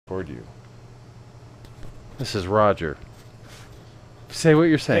toward you. This is Rodger. Say what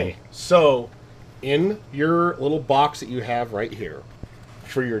you're saying. Okay, so in your little box that you have right here,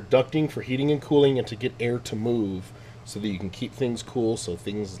 for your ducting, for heating and cooling, and to get air to move so that you can keep things cool, so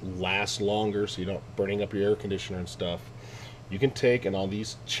things last longer, so you're not burning up your air conditioner and stuff, you can take, and on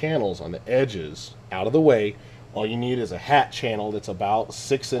these channels on the edges, out of the way, all you need is a hat channel that's about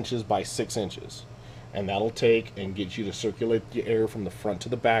 6 inches by 6 inches. And that'll take and get you to circulate the air from the front to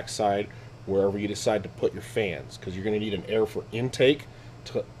the back side wherever you decide to put your fans, because you're going to need an air for intake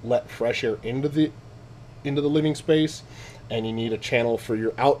to let fresh air into the living space, and you need a channel for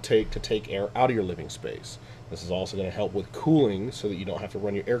your outtake to take air out of your living space. This is also going to help with cooling so that you don't have to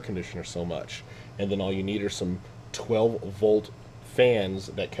run your air conditioner so much. And then all you need are some 12-volt fans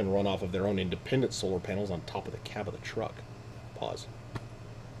that can run off of their own independent solar panels on top of the cab of the truck. Pause.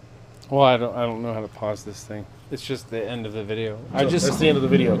 Well, I don't know how to pause this thing. It's just the end of the video. That's the end of the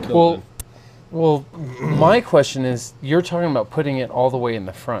video. Well, my question is, you're talking about putting it all the way in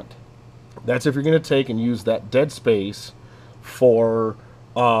the front. That's if you're going to take and use that dead space for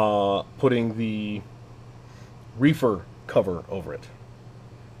putting the reefer cover over it.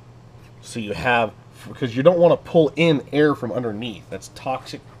 So you have, because you don't want to pull in air from underneath. That's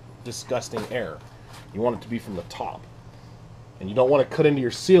toxic, disgusting air. You want it to be from the top. And you don't want to cut into your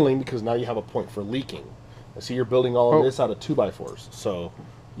ceiling because now you have a point for leaking. I see you're building all of this out of 2x4s. So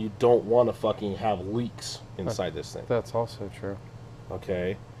you don't want to fucking have leaks inside this thing. That's also true.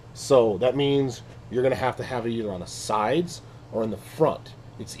 Okay. So that means you're going to have it either on the sides or in the front.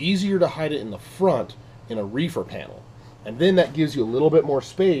 It's easier to hide it in the front in a reefer panel. And then that gives you a little bit more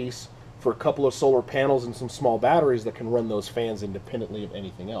space for a couple of solar panels and some small batteries that can run those fans independently of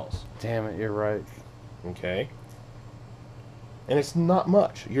anything else. Damn it, you're right. Okay. And it's not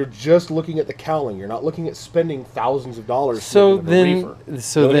much. You're just looking at the cowling. You're not looking at spending thousands of dollars. So for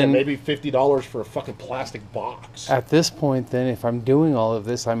then, maybe $50 for a fucking plastic box. At this point, then, if I'm doing all of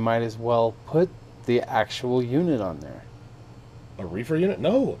this, I might as well put the actual unit on there. A reefer unit?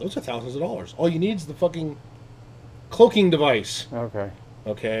 No, those are thousands of dollars. All you need is the fucking cloaking device. Okay.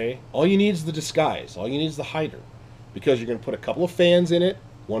 Okay? All you need is the disguise. All you need is the hider. Because you're going to put a couple of fans in it,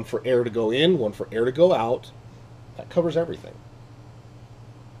 one for air to go in, one for air to go out. That covers everything.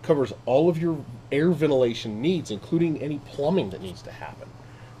 Covers all of your air ventilation needs, including any plumbing that needs to happen.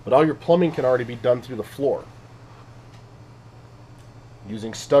 But all your plumbing can already be done through the floor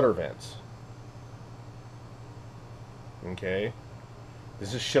using stutter vents. Okay?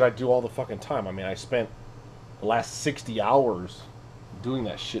 This is shit I do all the fucking time. I mean, I spent the last 60 hours doing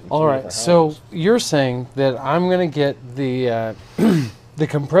that shit in all right, so you're saying that I'm going to get the the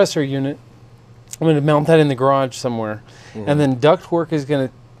compressor unit. I'm going to mount that in the garage somewhere, and then ductwork is going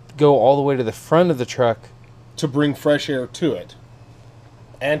to go all the way to the front of the truck to bring fresh air to it,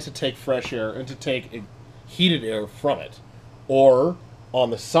 and to take fresh air and to take heated air from it. Or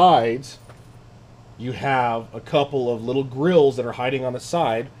on the sides, you have a couple of little grills that are hiding on the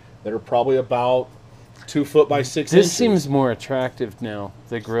side that are probably about 2 foot by 6 inches. This seems more attractive now,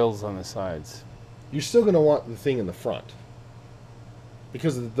 the grills on the sides. You're still going to want the thing in the front,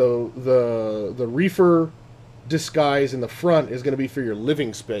 because the reefer disguise in the front is going to be for your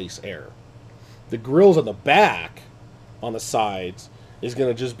living space air. The grills on the back, on the sides, is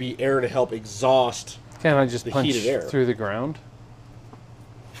going to just be air to help exhaust. Can I just the punch heated air through the ground?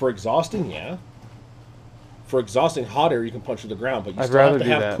 For exhausting, yeah. For exhausting hot air, you can punch through the ground, but you I'd still rather have to do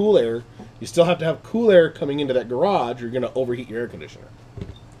have that. cool air. You still have to have cool air coming into that garage. You're going to overheat your air conditioner.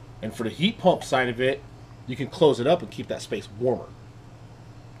 And for the heat pump side of it, you can close it up and keep that space warmer.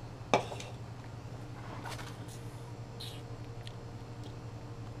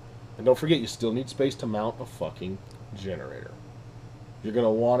 And don't forget, you still need space to mount a fucking generator. You're going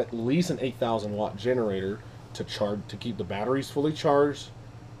to want at least an 8,000 watt generator to charge, to keep the batteries fully charged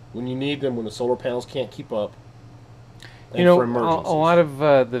when you need them, when the solar panels can't keep up. You know, a lot of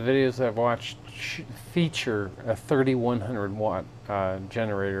the videos I've watched feature a 3,100 watt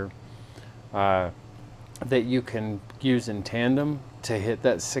generator that you can use in tandem to hit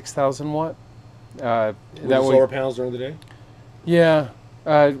that 6,000 watt. That solar panels during the day? Yeah.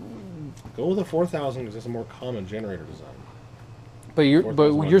 Go with a 4,000 because it's a more common generator design. But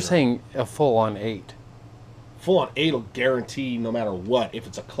you're saying a full on 8. Full on 8 will guarantee no matter what. If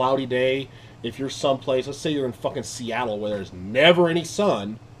it's a cloudy day, if you're someplace, let's say you're in fucking Seattle where there's never any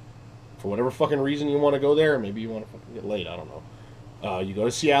sun, for whatever fucking reason you want to go there, maybe you want to fucking get late, I don't know. You go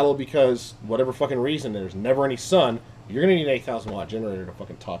to Seattle because whatever fucking reason there's never any sun, you're going to need an 8,000 watt generator to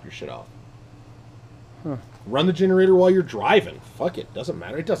fucking top your shit off. Huh. Run the generator while you're driving. Fuck it. Doesn't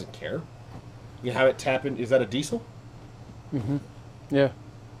matter. It doesn't care. You have it tap in. Is that a diesel? Mm-hmm. Yeah.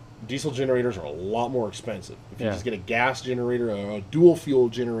 Diesel generators are a lot more expensive. If you just get a gas generator or a dual fuel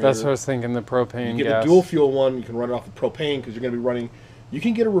generator. That's what I was thinking, the propane You get gas. a dual fuel one, you can run it off of propane because you're going to be running. You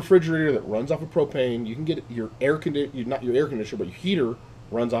can get a refrigerator that runs off of propane. You can get your not your air conditioner, but your heater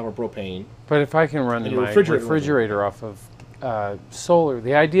runs off of propane. But if I can run my refrigerator off of solar,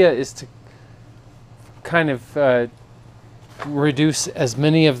 the idea is to kind of reduce as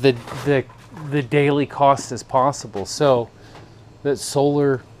many of the daily costs as possible, so that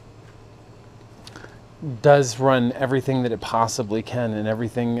solar does run everything that it possibly can, and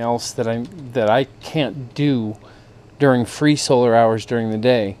everything else that I can't do during free solar hours during the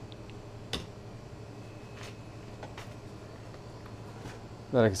day.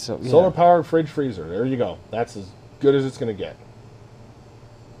 That I can still, Solar powered fridge freezer. There you go. That's as good as it's going to get.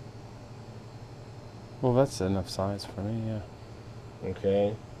 Well, that's enough size for me. Yeah.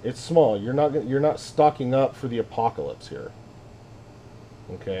 Okay. It's small. You're not stocking up for the apocalypse here.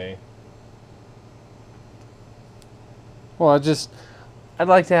 Okay. Well, I'd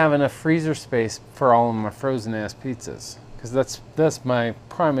like to have enough freezer space for all of my frozen ass pizzas, because that's my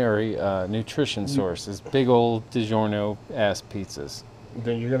primary nutrition source, is big old DiGiorno ass pizzas.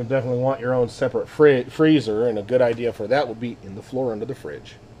 Then you're going to definitely want your own separate freezer, and a good idea for that would be in the floor under the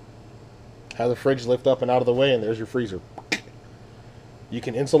fridge. Have the fridge lift up and out of the way, and there's your freezer. You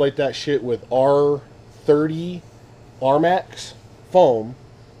can insulate that shit with R30 Armax foam.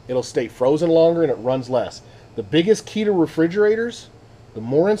 It'll stay frozen longer and it runs less. The biggest key to refrigerators, the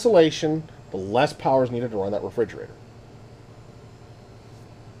more insulation, the less power is needed to run that refrigerator.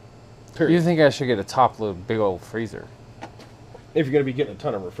 Period. You think I should get a top-load big old freezer? If you're going to be getting a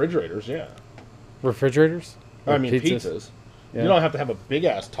ton of refrigerators, yeah. Refrigerators? I mean pizzas. Yeah. You don't have to have a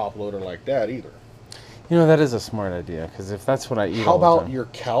big-ass top loader like that either. You know, that is a smart idea, because if that's what I eat all the time. How about your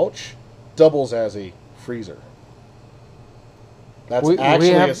couch doubles as a freezer? That's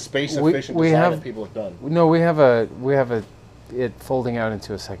actually a space-efficient design that people have done. No, we have it folding out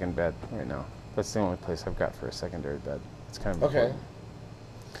into a second bed right now. That's the only place I've got for a secondary bed. It's kind of okay.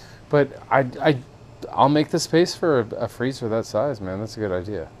 But I'll make the space for a freezer that size, man. That's a good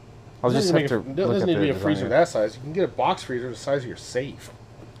idea. I'll just have to. It doesn't need to be a freezer that size. You can get a box freezer the size of your safe.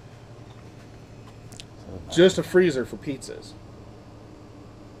 Just a freezer for pizzas.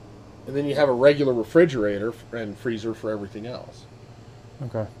 And then you have a regular refrigerator and freezer for everything else.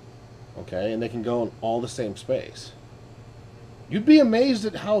 Okay. Okay, and they can go in all the same space. You'd be amazed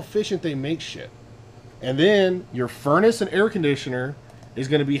at how efficient they make shit. And then your furnace and air conditioner is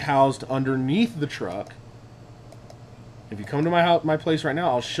going to be housed underneath the truck. If you come to my place right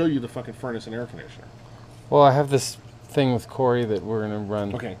now, I'll show you the fucking furnace and air conditioner. Well, I have this thing with Corey that we're going to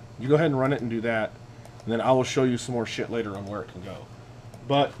run. Okay, you go ahead and run it and do that. And then I will show you some more shit later on where it can go.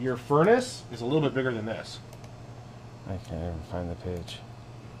 But your furnace is a little bit bigger than this. I can't even find the page.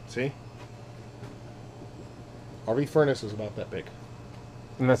 See? RV furnace is about that big.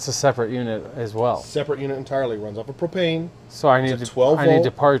 And that's a separate unit as well. Separate unit entirely. Runs off of propane. So I need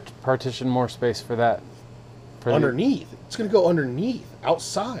to partition more space for that. Underneath. It's going to go underneath,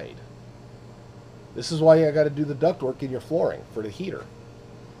 outside. This is why I got to do the ductwork in your flooring for the heater.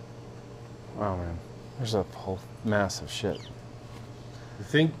 Oh man, there's a whole mass of shit. The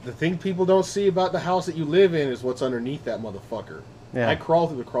thing people don't see about the house that you live in is what's underneath that motherfucker. Yeah. I crawl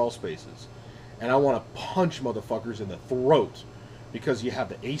through the crawl spaces, and I want to punch motherfuckers in the throat because you have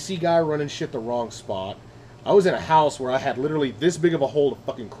the AC guy running shit the wrong spot. I was in a house where I had literally this big of a hole to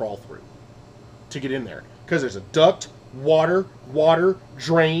fucking crawl through to get in there because there's a duct, water,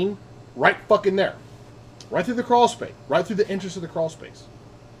 drain, right fucking there, right through the crawl space, right through the entrance of the crawl space.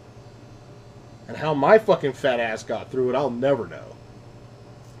 And how my fucking fat ass got through it, I'll never know.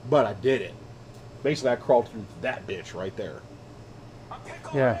 But I did it. Basically, I crawled through that bitch right there.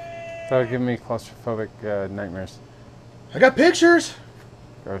 Yeah, that would give me claustrophobic nightmares. I got pictures!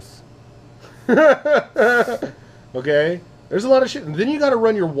 Gross. Okay? There's a lot of shit. And then you got to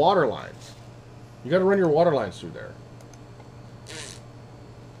run your water lines. You got to run your water lines through there.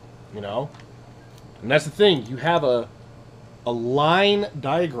 You know? And that's the thing. You have a line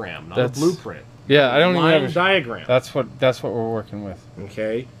diagram, not a blueprint. Yeah, I don't even have a diagram. That's what we're working with.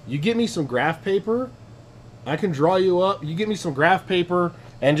 Okay, you get me some graph paper, I can draw you up. You get me some graph paper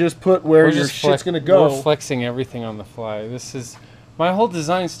and just put where your shit's gonna go. We're flexing everything on the fly. This is my whole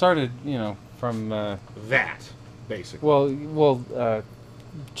design started, you know, from that basically. Well,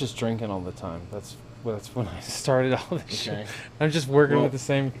 just drinking all the time. That's when I started all this shit. I'm just working with the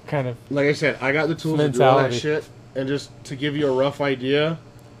same kind of. Like I said, I got the tools to do all that shit, and just to give you a rough idea.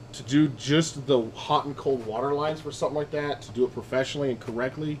 To do just the hot and cold water lines for something like that, to do it professionally and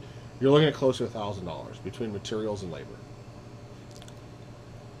correctly, you're looking at close to $1,000 between materials and labor.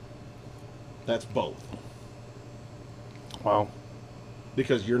 That's both. Wow.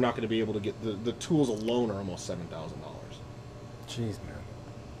 Because you're not going to be able to get the tools alone are almost $7,000. Jeez, man.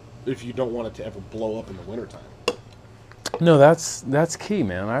 If you don't want it to ever blow up in the wintertime. No, that's key,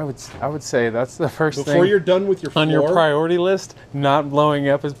 man. I would say that's the first thing. Before you're done with your floor, on your priority list, not blowing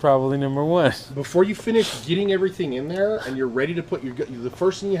up is probably number one. Before you finish getting everything in there and you're ready to put the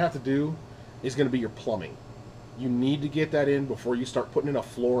first thing you have to do is going to be your plumbing. You need to get that in before you start putting in a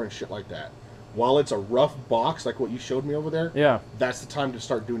floor and shit like that. While it's a rough box like what you showed me over there, yeah, that's the time to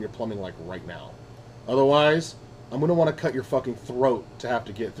start doing your plumbing like right now. Otherwise, I'm going to want to cut your fucking throat to have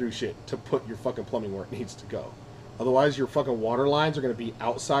to get through shit to put your fucking plumbing where it needs to go. Otherwise, your fucking water lines are going to be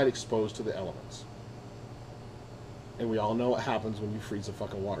outside exposed to the elements. And we all know what happens when you freeze a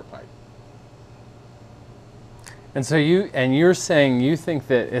fucking water pipe. And so you're saying you think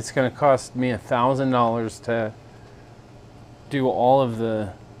that it's going to cost me $1,000 to do all of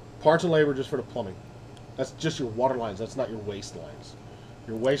the parts and labor just for the plumbing. That's just your water lines. That's not your waste lines.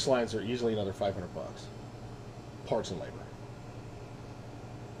 Your waste lines are easily another $500. Parts and labor.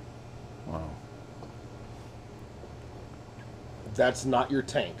 Wow. That's not your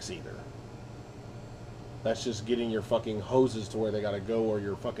tanks either. That's just getting your fucking hoses to where they gotta go, or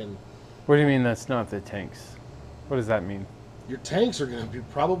your fucking... What do you mean that's not the tanks? What does that mean? Your tanks are gonna be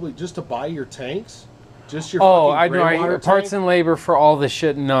probably just to buy your tanks. Just your fucking gray water parts and labor for all the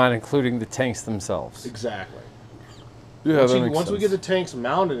shit, not including the tanks themselves. Exactly. Yeah, once we get the tanks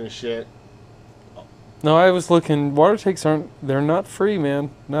mounted and shit. No, I was looking. Water tanks they're not free, man.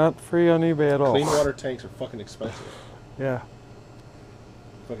 Not free on eBay at all. Clean water tanks are fucking expensive. Yeah.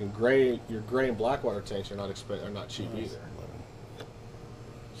 Fucking your gray and black water tanks are not cheap either.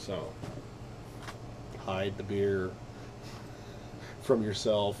 So, hide the beer from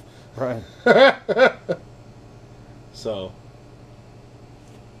yourself. Right. So.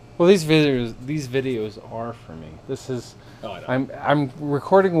 Well, these videos are for me. This is. Oh, I know. I'm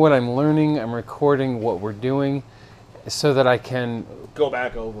recording what I'm learning. I'm recording what we're doing, so that I can go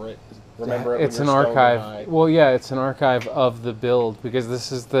back over it. Remember it. It's an archive. Well, yeah, it's an archive of the build, because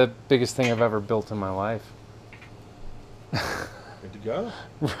this is the biggest thing I've ever built in my life. Good to go.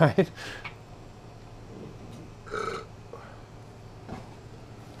 Right.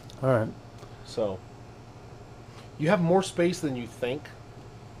 All right. So, you have more space than you think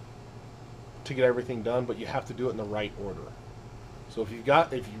to get everything done, but you have to do it in the right order. So if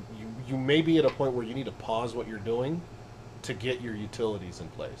you may be at a point where you need to pause what you're doing to get your utilities in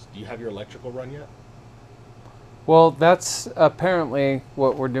place. Do you have your electrical run yet? Well, that's apparently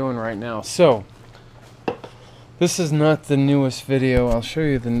what we're doing right now. So, this is not the newest video. I'll show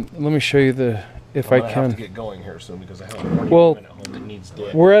you let me show you if I can. I have to get going here soon because I have a morning at home that needs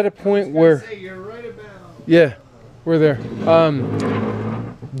dead. We're at a point where... You're right about... Yeah, we're there.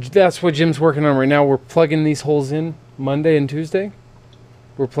 That's what Jim's working on right now. We're plugging these holes in Monday and Tuesday.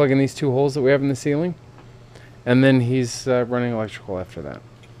 We're plugging these 2 holes that we have in the ceiling. And then he's running electrical after that.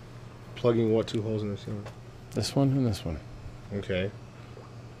 Plugging what 2 holes in the ceiling? This one and this one. Okay.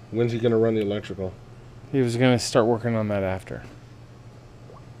 When's he going to run the electrical? He was going to start working on that after.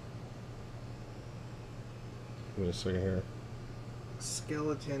 Wait a second here.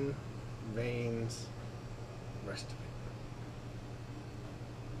 Skeleton, veins, rest of it.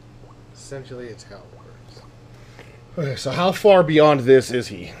 Essentially, it's how it works. Okay, so how far beyond this is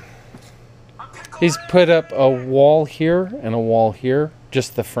he? He's put up a wall here and a wall here,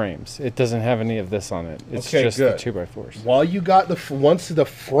 just the frames. It doesn't have any of this on it. It's just good. the 2x4s. While you got once the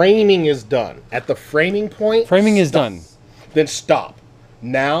framing is done, at the framing point, framing is done. Then stop.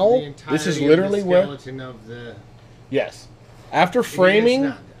 Now, this is literally where. Of the yes. After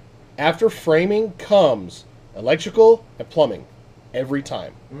framing comes electrical and plumbing, every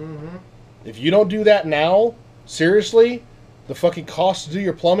time. Mm-hmm. If you don't do that now, seriously, the fucking cost to do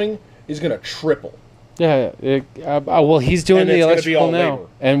your plumbing is going to triple. Yeah, well, he's doing the electrical now,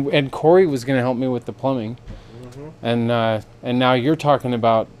 and Corey was going to help me with the plumbing, and now you're talking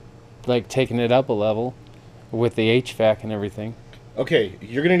about like taking it up a level with the HVAC and everything. Okay,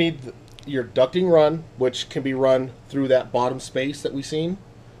 you're going to need your ducting run, which can be run through that bottom space that we've seen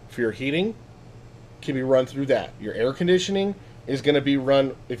for your heating. Can be run through that. Your air conditioning is going to be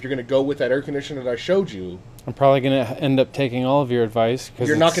run, if you're going to go with that air conditioner that I showed you. I'm probably going to end up taking all of your advice. Cause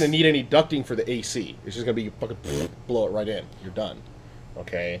you're not going to need any ducting for the AC. It's just going to be fucking blow it right in. You're done.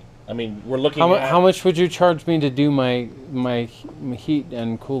 Okay? I mean, we're looking at... How much would you charge me to do my heat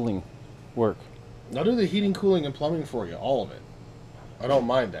and cooling work? I'll do the heating, cooling, and plumbing for you. All of it. I don't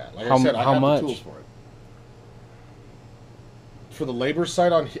mind that. Like I said, I have the tools for it. For the labor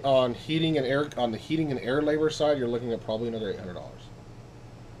side on heating and air, on the heating and air labor side, you're looking at probably another $800.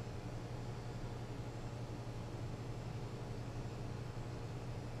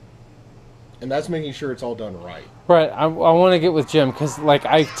 And that's making sure it's all done right. Right. I want to get with Jim because, like,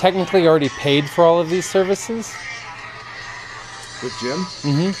 I technically already paid for all of these services. With Jim?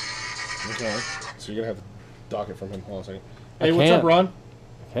 Mm-hmm. Okay. So you're going to have to dock it from him. Hold on a second. Hey, what's up, Ron?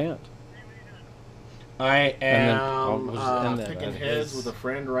 I can't. I am we'll just end that picking at heads his- with a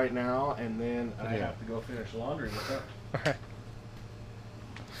friend right now, and then I have to go finish laundry. What's up? All right.